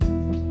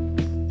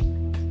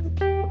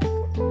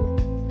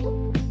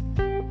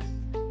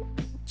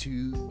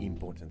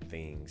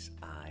things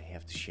I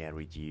have to share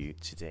with you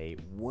today.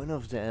 One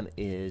of them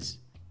is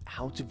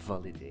how to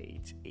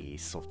validate a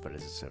software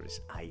as a service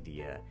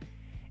idea,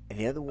 and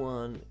the other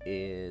one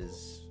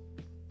is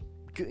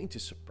going to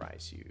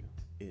surprise you.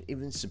 It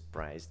even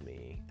surprised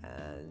me,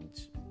 and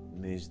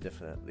most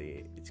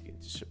definitely it's going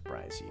to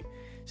surprise you.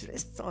 So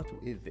let's start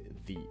with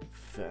the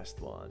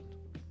first one.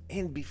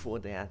 And before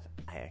that,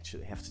 I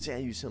actually have to tell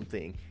you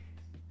something.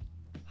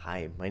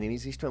 Hi, my name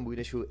is Istvan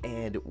Budashu,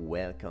 and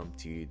welcome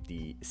to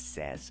the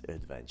SaaS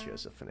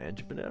Adventures of an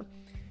Entrepreneur.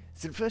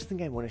 So the first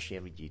thing I want to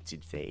share with you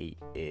today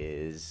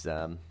is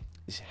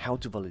how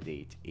to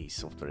validate a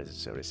software as a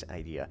service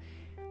idea.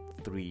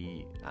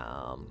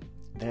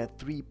 There are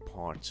three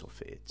parts of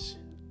it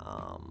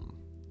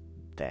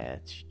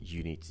that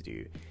you need to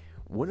do.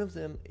 One of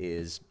them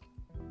is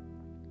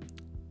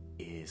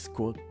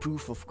called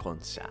proof of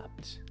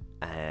concept,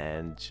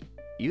 and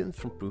even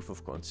from proof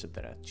of concept,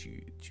 there are two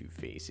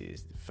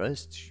phases. The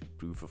first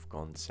proof of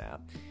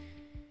concept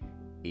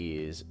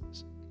is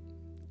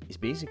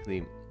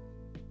basically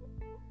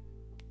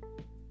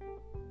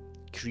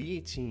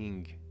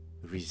creating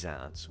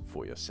results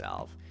for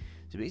yourself.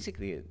 So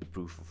basically, a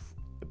proof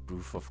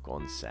of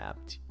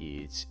concept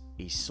is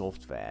a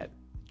software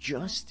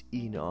just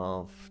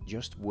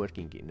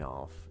working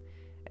enough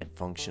and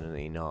functional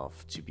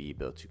enough to be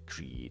able to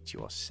create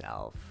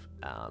yourself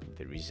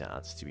the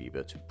results, to be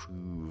able to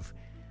prove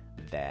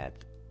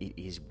that it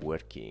is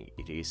working,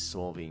 it is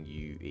solving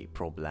you a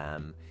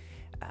problem,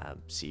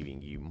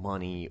 saving you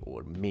money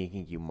or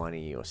making you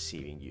money or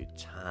saving you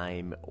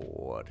time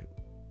or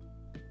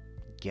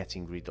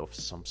getting rid of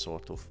some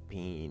sort of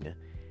pain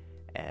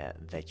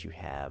that you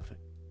have,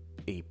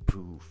 a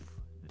proof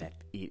that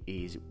it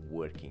is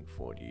working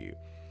for you.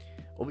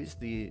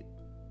 Obviously,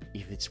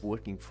 if it's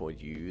working for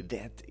you,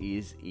 that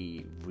is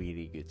a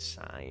really good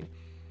sign.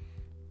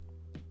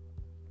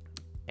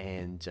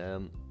 And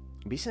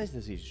besides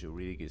that, it's a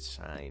really good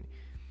sign.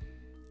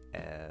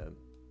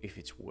 If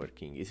it's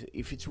working,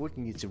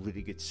 it's a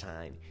really good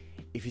sign.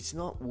 If it's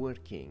not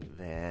working,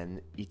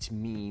 then it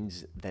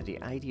means that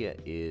the idea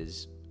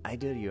is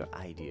either your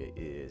idea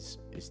is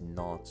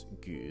not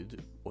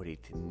good, or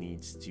it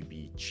needs to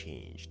be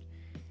changed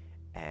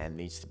and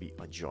needs to be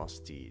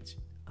adjusted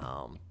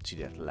to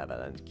that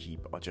level, and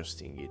keep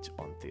adjusting it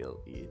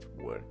until it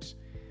works.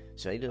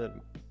 So either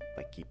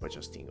keep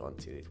adjusting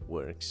until it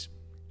works,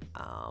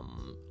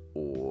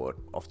 or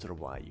after a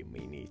while you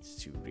may need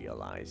to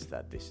realize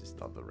that this is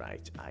not the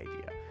right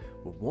idea.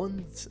 But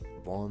once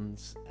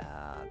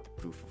the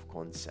proof of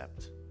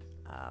concept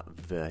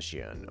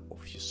version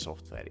of your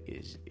software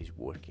is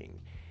working,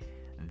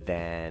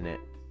 then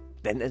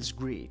that's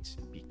great,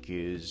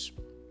 because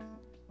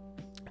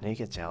now you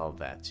can tell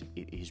that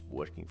it is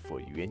working for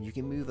you, and you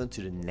can move on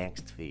to the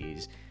next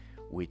phase,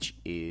 which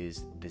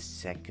is the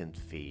second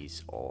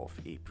phase of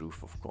a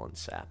proof of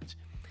concept.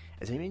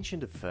 As I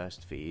mentioned, the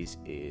first phase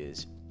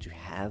is to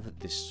have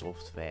the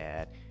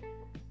software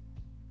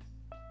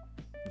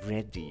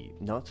ready,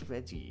 not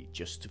ready,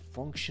 just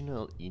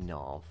functional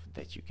enough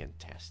that you can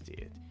test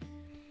it.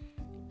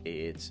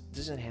 It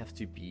doesn't have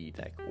to be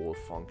all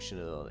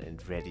functional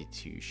and ready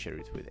to share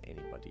it with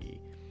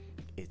anybody.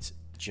 It's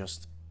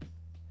just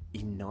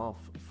enough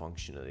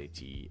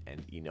functionality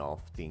and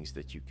enough things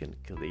that you can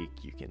click,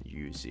 you can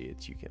use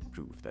it, you can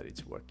prove that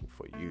it's working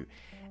for you.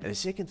 And the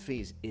second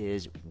phase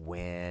is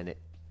when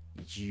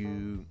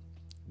you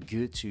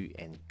go to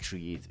and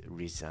create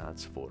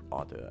results for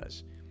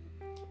others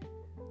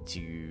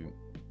to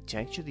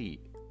actually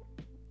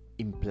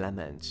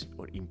implement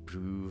or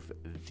improve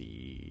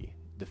the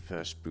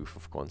first proof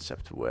of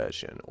concept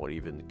version, or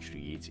even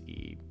create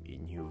a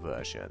new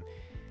version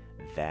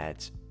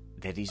that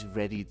is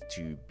ready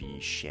to be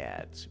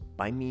shared.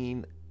 By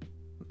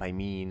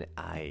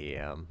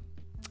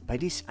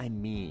this I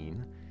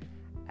mean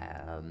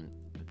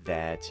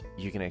that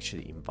you can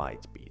actually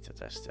invite beta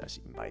testers,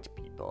 invite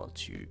people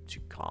to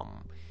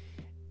come.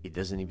 It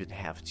doesn't even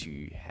have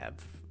to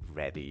have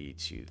ready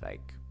to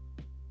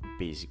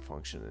basic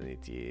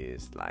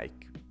functionalities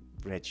like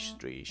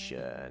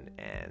registration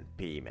and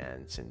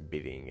payments and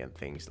bidding and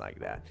things like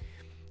that.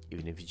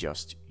 Even if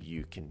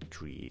you can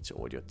create,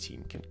 or your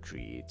team can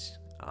create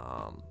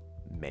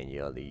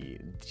manually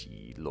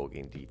the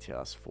login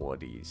details for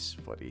these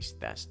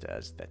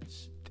testers,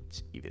 that's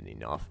even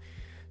enough.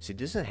 So it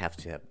doesn't have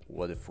to have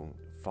all the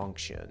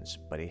functions,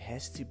 but it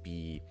has to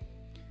be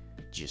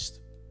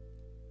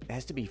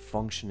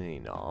functional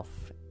enough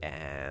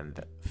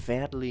and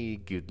fairly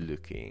good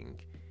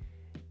looking,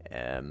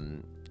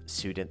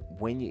 so that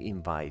when you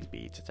invite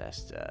beta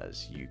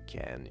testers, you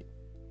can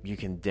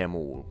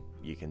demo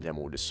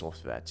the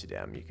software to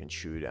them. You can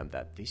show them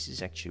that this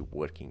is actually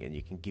working, and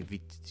you can give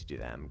it to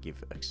them,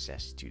 give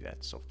access to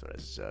that software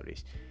as a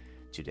service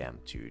to them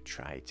to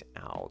try it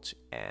out,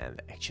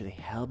 and actually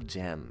help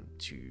them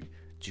to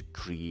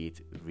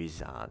create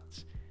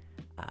results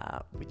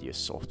with your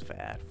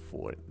software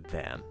for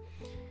them.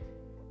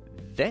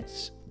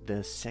 That's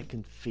the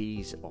second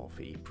phase of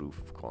a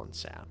proof of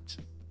concept.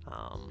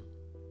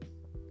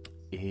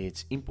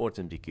 It's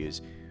important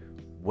because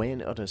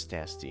when others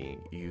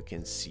testing, you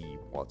can see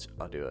what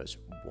others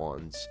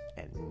want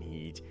and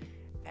need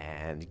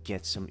and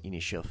get some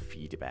initial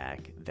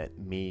feedback that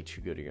may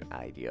trigger your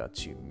idea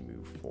to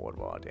move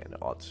forward and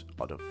add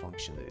other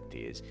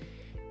functionalities.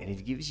 And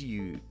it gives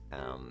you,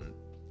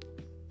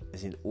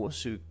 as it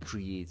also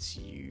creates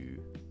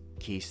you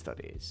case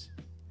studies,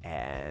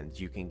 and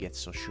you can get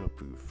social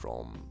proof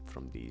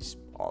from these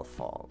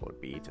alpha or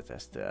beta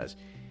testers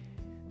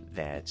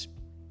that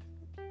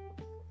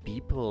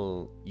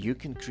people, you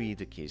can create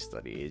the case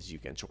studies, you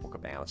can talk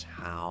about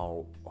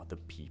how other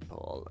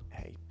people,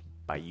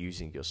 by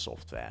using your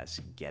software,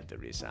 get the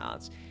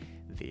results.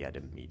 They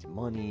either made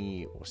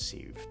money or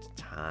saved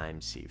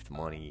time, saved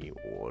money,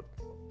 or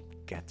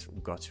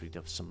got rid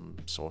of some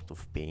sort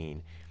of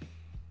pain,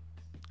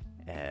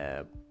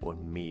 or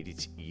made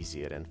it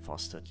easier and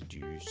faster to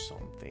do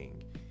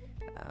something,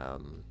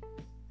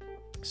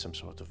 some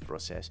sort of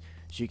process.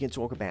 So you can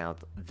talk about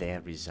their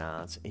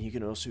results, and you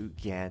can also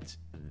get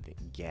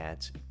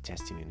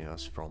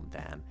testimonials from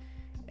them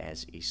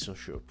as a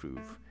social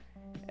proof.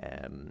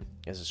 And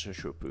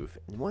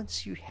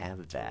once you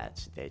have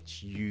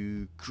that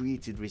you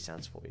created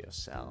results for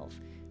yourself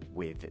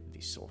with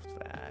the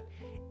software,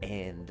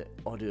 and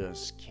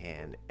others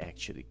can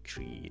actually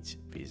create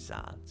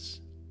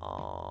results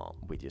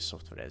with your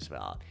software as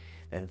well.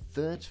 Then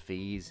third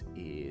phase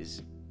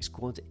is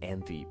called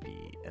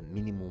MVP, a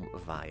minimum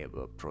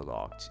viable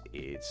product.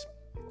 It's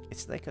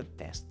like a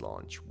test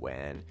launch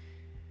when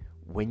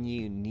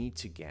you need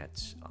to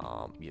get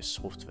your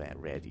software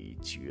ready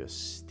to a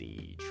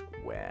stage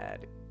where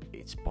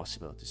it's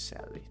possible to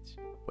sell it,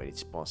 where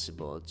it's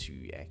possible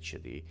to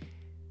actually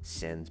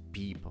send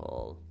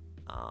people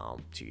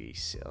to a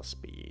sales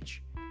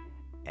page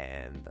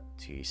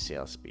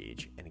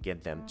and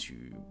get them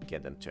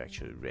to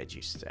actually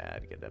register,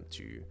 get them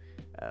to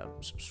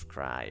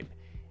subscribe,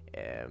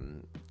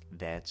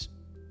 that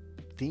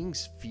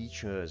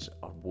features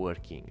are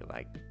working,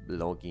 like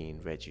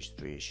login,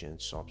 registration,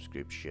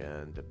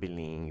 subscription, the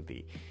billing,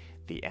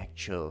 the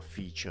actual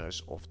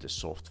features of the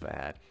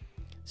software.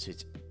 So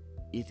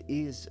it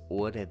is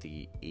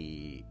already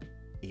a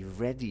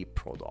ready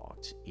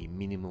product, a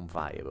minimum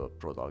viable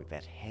product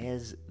that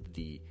has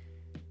the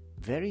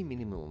very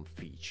minimum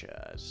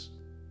features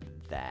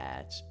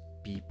that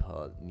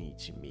people need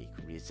to make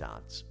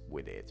results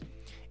with it.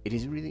 It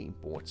is really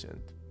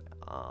important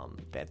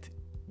that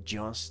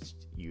just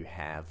you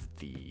have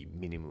the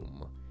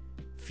minimum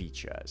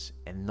features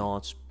and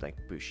not like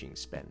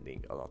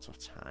spending a lot of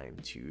time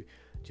to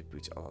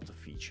put a lot of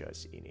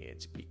features in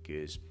it,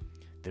 because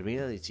the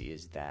reality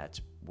is that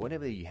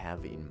whatever you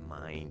have in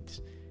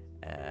mind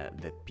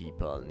that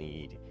people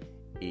need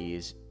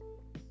is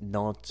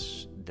not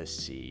the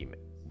same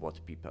what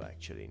people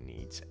actually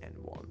needs and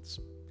wants.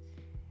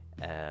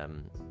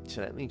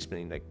 So let me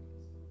explain, like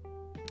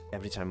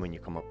every time when you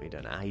come up with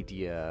an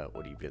idea,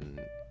 or even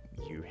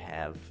you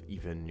have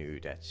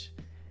knew that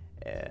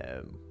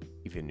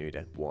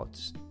what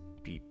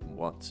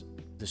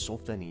the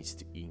software needs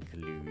to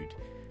include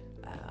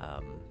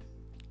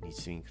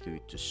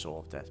to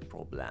solve that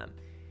problem,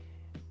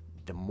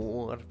 the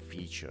more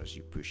features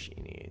you push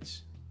in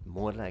it,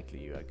 more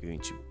likely you are going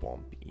to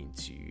bump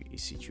into a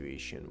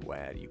situation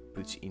where you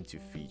put into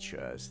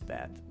features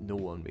that no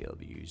one will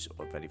use,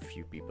 or very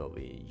few people will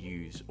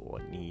use or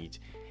need,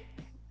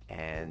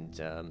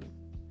 and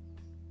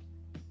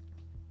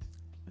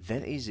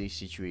that is a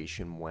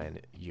situation when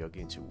you're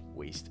going to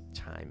waste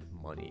time,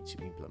 money to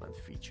implement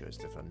features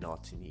that are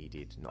not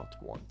needed, not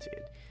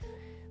wanted.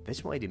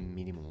 That's why the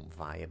minimum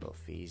viable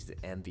phase, the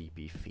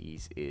MVP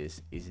phase,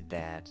 is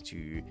that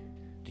to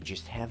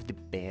just have the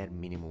bare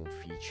minimum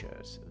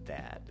features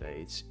that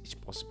it's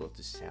possible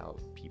to sell.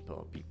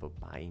 People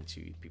buy into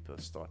it, people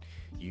start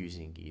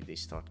using it, they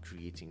start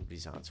creating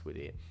results with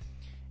it,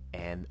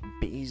 and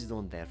based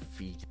on their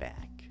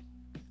feedback,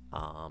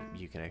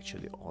 you can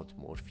actually add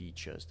more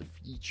features, the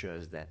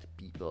features that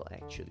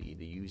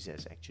the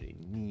users actually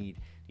need,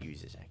 the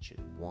users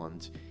actually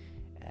want,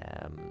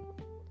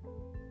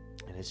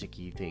 and it's a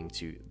key thing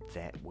to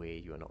that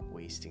way you're not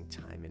wasting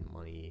time and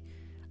money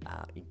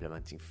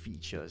implementing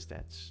features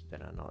that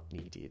are not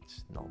needed,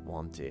 not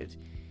wanted.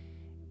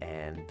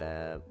 And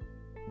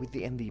with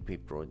the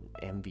MVP product,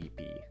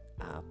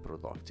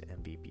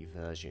 MVP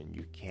version,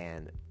 you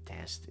can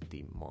test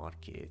the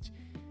market,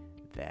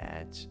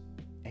 that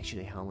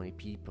actually how many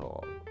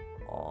people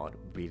are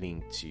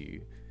willing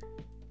to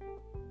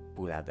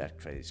pull out their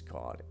credit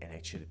card and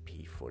actually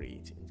pay for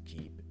it and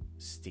keep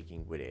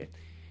sticking with it.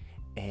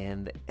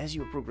 And as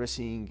you're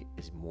progressing,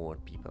 as more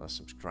people are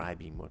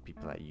subscribing, more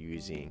people are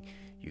using,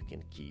 you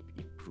can keep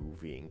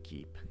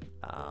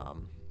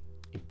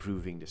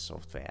improving the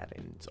software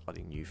and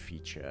adding new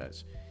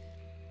features.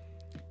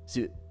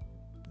 So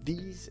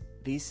this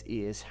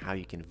is how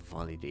you can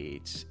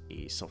validate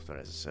a software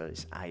as a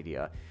service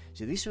idea.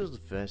 So this was the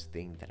first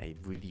thing that I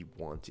really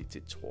wanted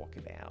to talk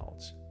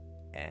about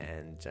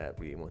and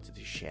really wanted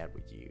to share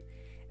with you.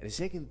 And the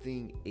second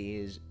thing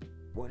is,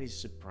 what is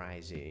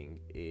surprising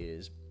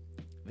is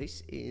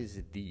this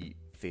is the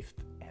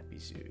 5th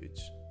episode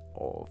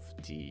of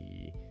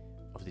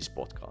this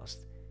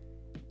podcast,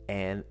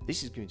 and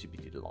this is going to be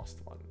the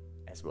last one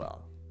as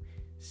well.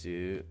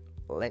 So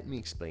let me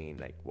explain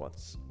like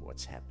what's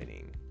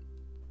happening.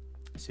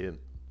 So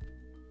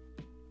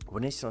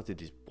when I started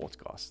this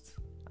podcast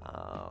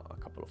a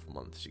couple of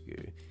months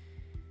ago,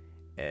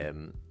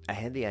 I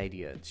had the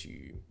idea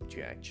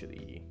to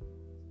actually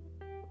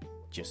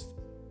just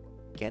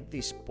get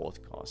this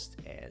podcast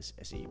as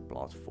a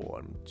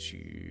platform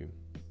to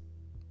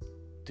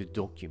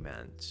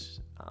document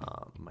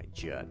my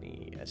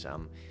journey as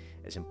I'm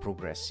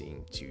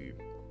progressing to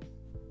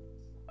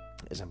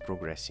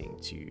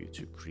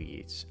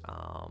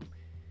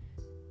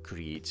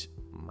create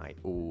my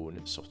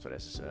own software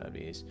as a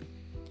service.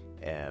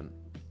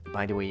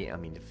 By the way,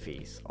 I'm in the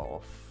phase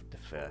of the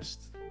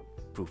first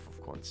proof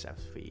of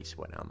concept phase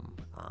when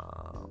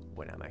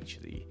I'm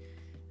actually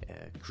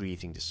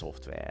creating the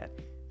software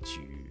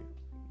to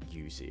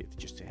use it,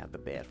 just to have the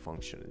bare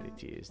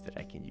functionalities that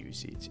I can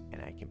use it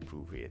and I can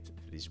prove it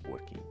is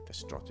working. The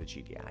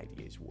strategy, the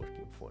idea is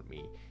working for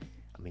me.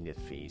 I'm in that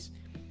phase.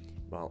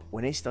 Well,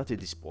 when I started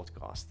this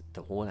podcast,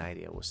 the whole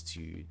idea was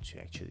to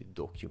actually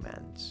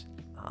document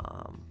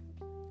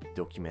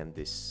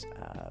this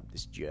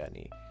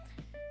journey.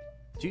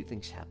 Two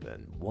things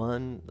happen.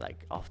 One,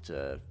 like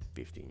after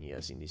 15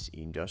 years in this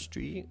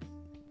industry,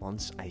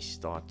 once I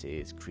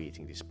started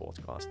creating this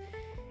podcast,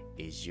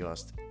 it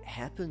just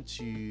happened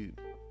to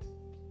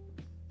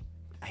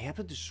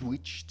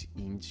switch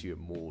into a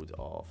mode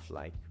of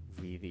like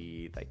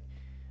really like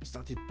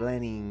started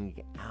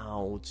planning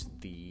out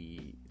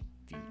the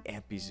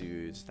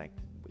episodes like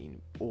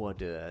in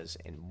orders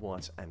and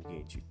what I'm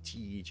going to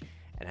teach,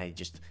 and I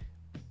just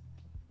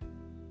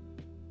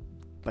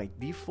by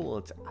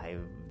default I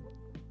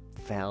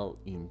fell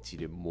into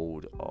the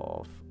mode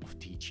of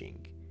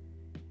teaching,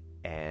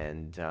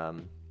 and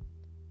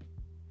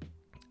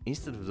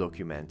instead of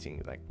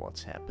documenting like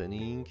what's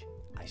happening,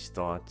 I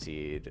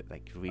started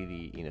like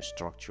really in a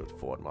structured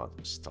format,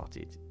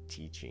 started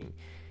teaching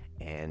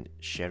and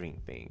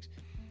sharing things.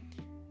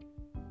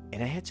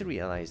 And I had to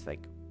realize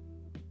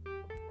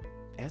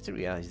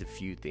a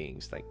few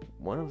things. Like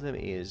one of them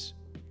is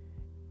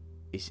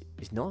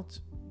not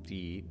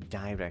the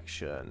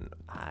direction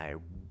I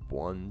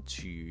want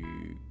to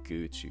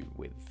go to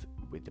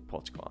with the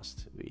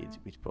podcast,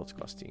 with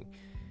podcasting,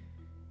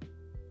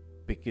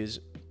 because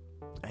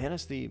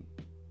honestly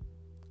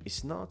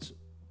it's not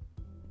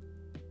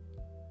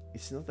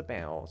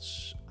about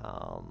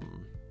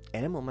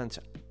at the moment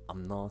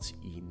I'm not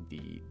in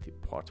the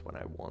part when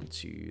I want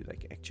to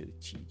like actually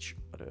teach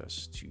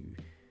others to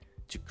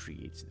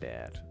create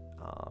their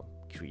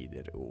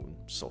own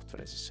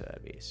software as a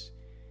service.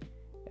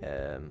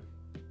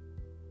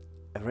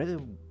 I rather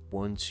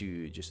want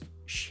to just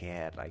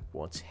share like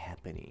what's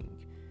happening,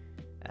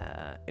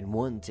 and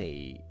one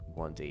day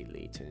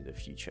later in the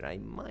future I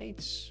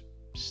might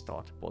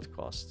start a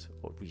podcast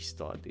or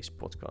restart this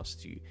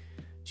podcast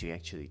to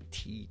actually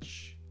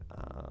teach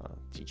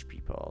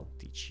people,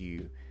 teach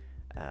you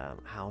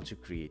how to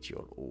create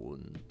your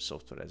own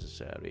software as a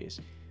service.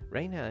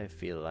 Right now I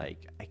feel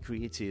like I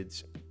created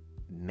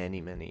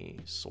many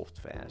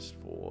softwares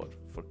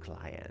for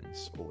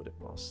clients over the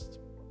past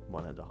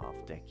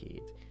 1.5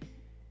 decade,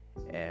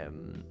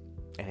 and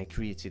I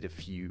created a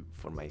few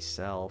for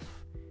myself,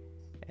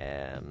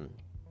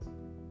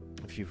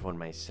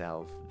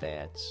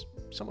 that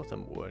some of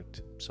them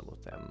worked, some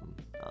of them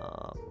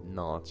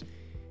not.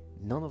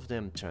 None of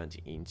them turned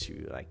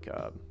into like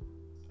a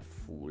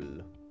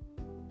full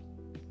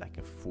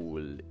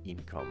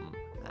income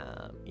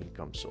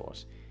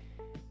source,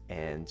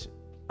 and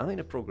I'm in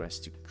the progress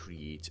to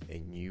create a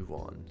new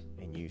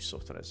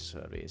software as a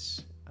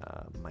service,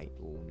 my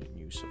own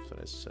new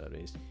software as a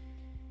service.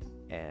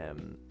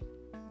 And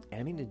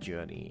I'm in the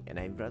journey, and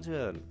I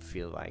rather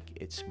feel like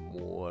it's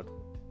more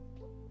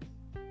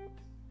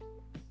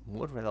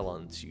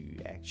relevant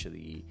to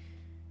actually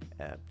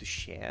to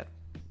share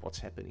what's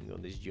happening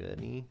on this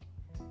journey,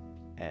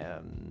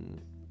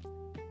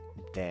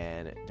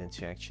 than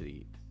to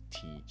actually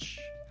teach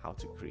how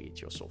to create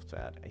your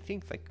software. I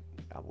think like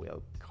I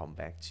will come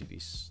back to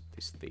this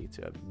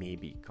later.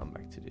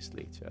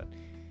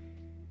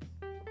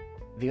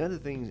 The other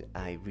thing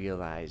I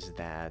realized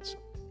that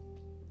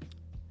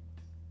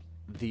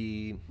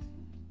the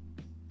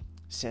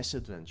SaaS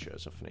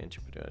adventures of an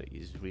entrepreneur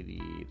is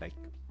really like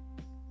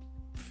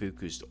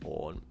focused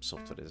on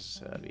software as a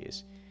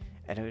service,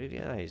 and I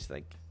realized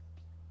like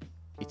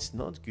it's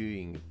not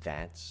going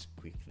that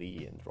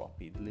quickly and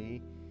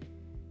rapidly,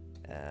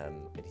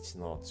 and it's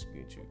not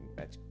going to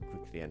that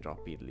quickly and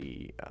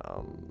rapidly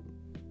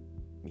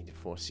in the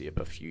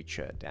foreseeable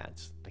future,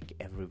 that like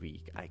every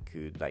week I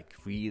could like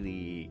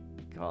really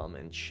come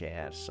and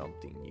share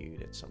something new,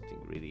 that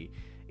something really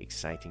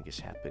exciting is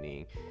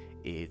happening.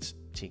 It's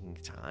taking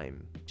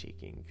time,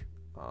 taking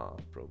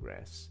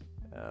progress,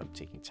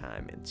 taking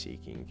time and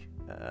taking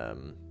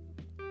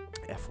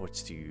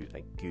efforts to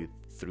like go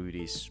through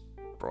this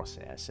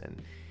process,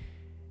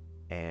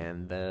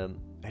 and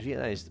I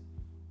realized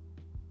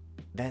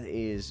that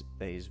is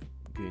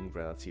going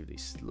relatively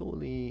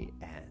slowly,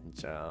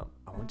 and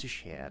I want to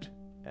share,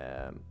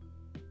 and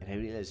I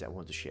realize I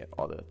want to share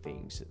other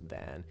things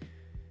than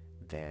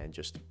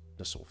just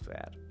the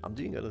software. I'm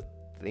doing other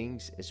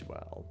things as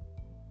well,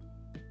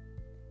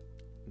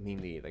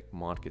 mainly like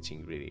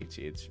marketing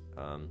related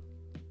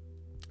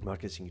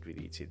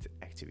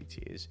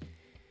activities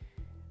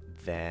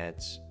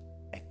that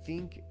I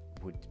think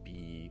would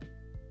be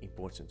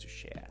important to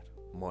share.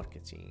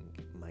 Marketing,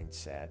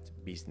 mindset,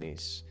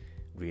 business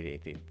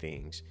related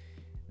things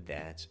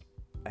that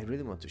I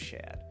really want to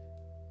share.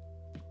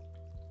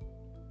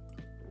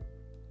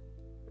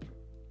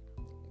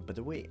 But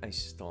the way I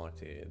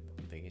started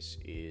this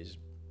is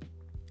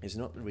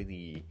not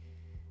really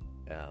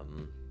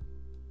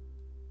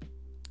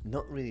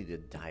the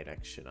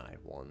direction I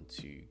want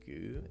to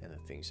go and the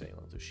things I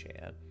want to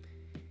share.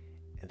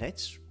 And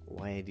that's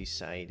why I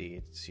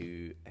decided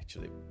to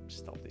actually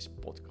start this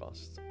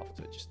podcast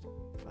after just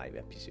 5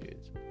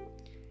 episodes.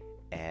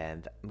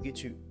 And I'm going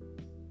to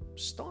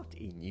start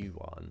a new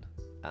one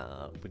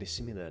with a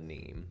similar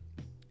name.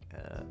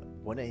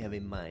 What I have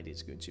in mind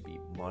is going to be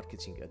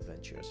Marketing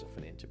Adventures of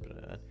an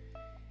Entrepreneur.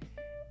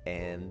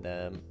 And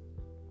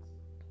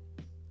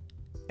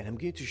I'm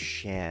going to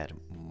share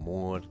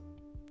more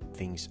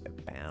things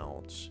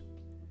about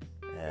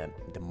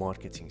the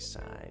marketing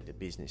side, the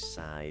business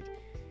side,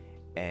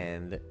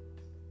 and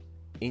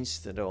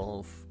instead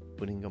of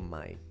putting on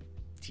my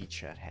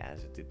teacher hat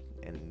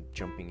and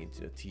jumping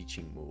into the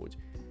teaching mode,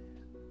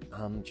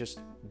 I'm just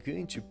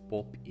going to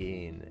pop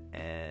in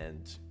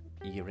and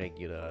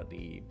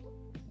irregularly,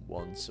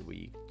 once a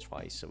week,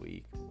 twice a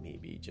week,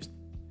 maybe just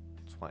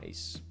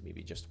twice,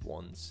 maybe just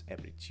once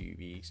every 2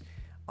 weeks,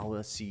 I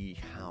will see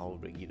how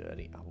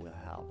regularly I will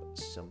have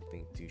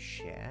something to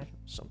share,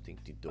 something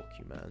to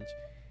document,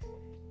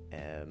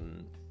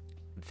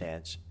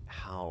 that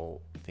how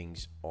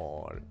things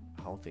are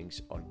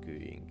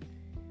going,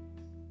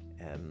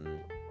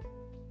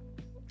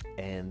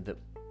 and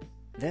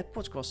that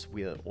podcast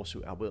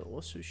I will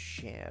also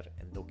share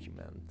and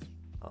document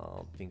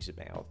things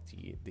about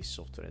the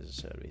software as a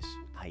service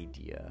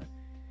idea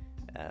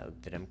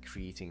that I'm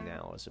creating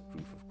now as a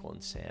proof of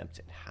concept,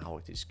 and how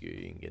it is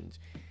going. And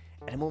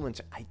at the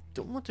moment, I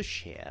don't want to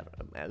share.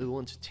 I don't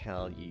want to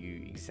tell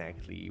you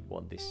exactly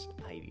what this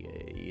idea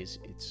is.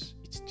 It's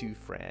too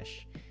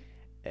fresh.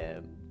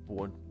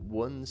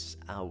 Once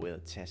I will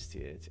test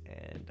it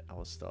and I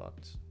will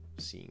start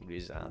seeing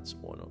results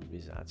or not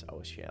results, I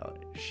will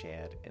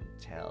share and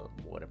tell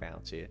more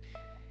about it.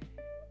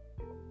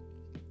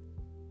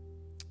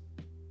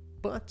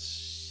 But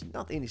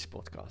not in this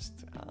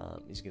podcast.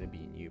 It's going to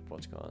be a new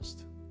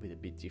podcast with a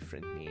bit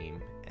different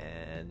name,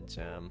 and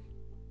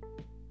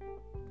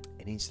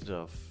instead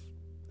of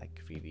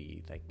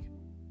really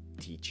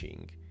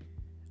teaching,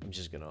 it's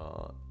just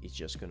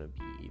gonna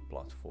be a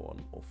platform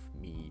of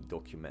me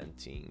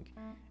documenting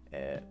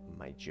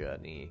my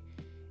journey,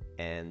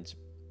 and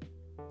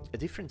a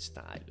different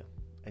side.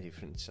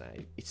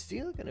 It's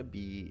still gonna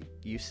be,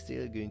 you're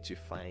still going to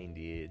find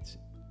it,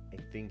 I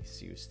think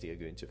you're still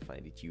going to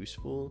find it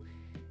useful.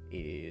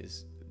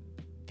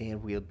 There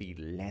will be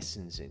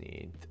lessons in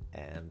it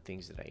and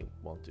things that I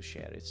want to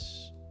share.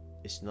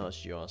 It's not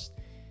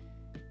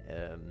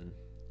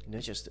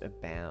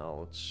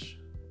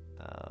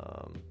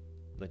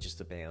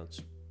just about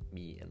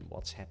me and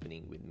what's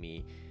happening with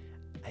me.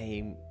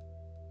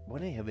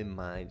 What I have in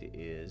mind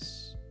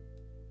is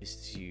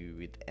to,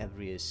 with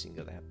every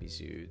single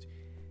episode,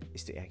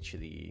 is to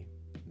actually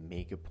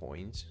make a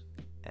point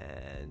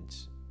and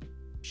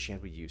share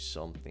with you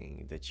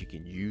something that you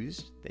can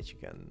use, that you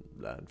can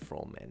learn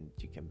from, and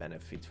you can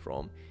benefit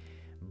from,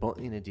 but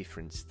in a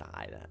different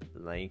style.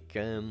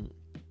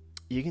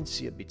 You can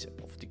see a bit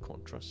of the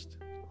contrast.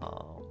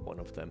 One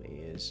of them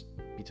is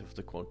a bit of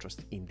the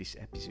contrast in this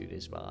episode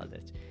as well,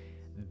 that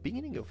the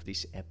beginning of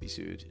this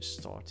episode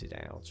started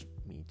out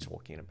me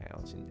talking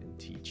about and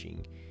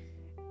teaching,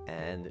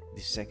 and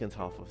the second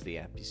half of the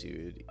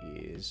episode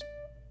is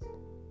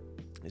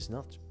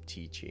not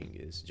teaching,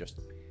 is just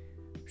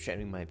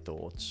sharing my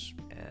thoughts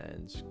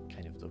and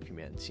kind of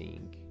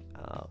documenting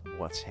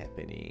what's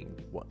happening,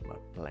 what my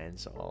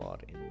plans are,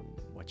 and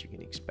what you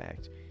can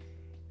expect.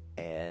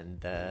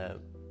 And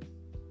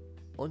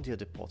on the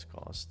other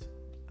podcast,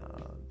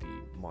 the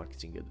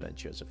Marketing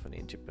Adventures of an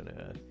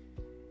Entrepreneur,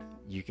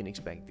 you can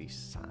expect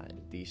this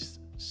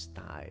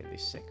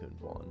second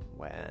one,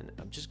 when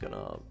I'm just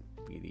gonna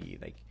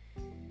really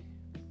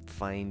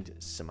find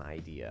some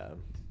idea,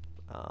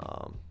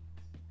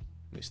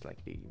 most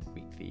likely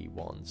weekly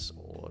ones,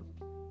 or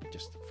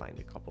just find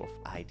a couple of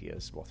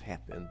ideas what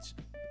happened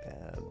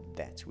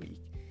that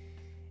week,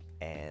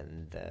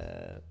 and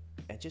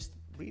just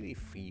really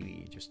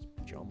freely just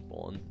jump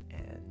on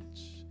and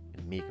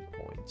make a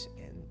point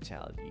and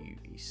tell you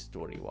a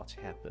story, what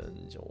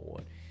happened or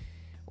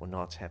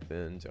not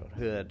happened, or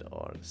heard,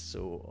 or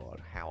saw, or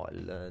how I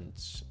learned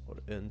or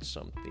earned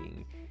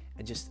something,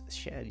 and just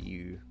share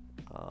you,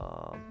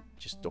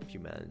 just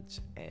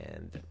document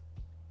and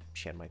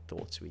share my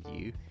thoughts with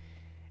you.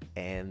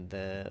 And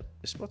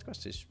this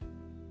podcast is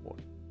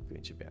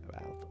going to be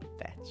about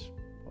that.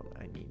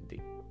 I mean, the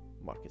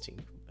marketing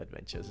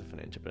adventures of an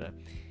entrepreneur.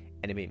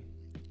 Anyway,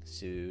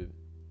 so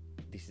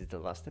this is the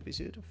last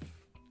episode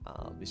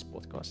of this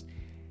podcast.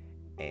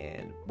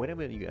 And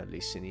whenever you are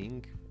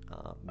listening,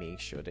 make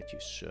sure that you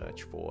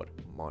search for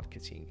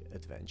Marketing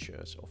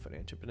Adventures of an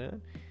Entrepreneur,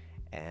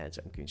 as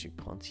I'm going to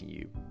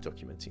continue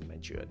documenting my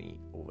journey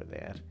over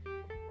there.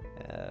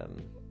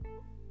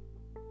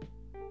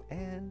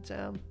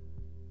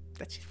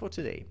 That's it for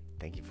today.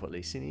 Thank you for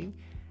listening,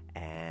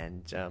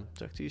 and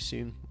talk to you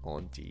soon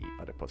on the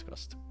other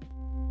podcast.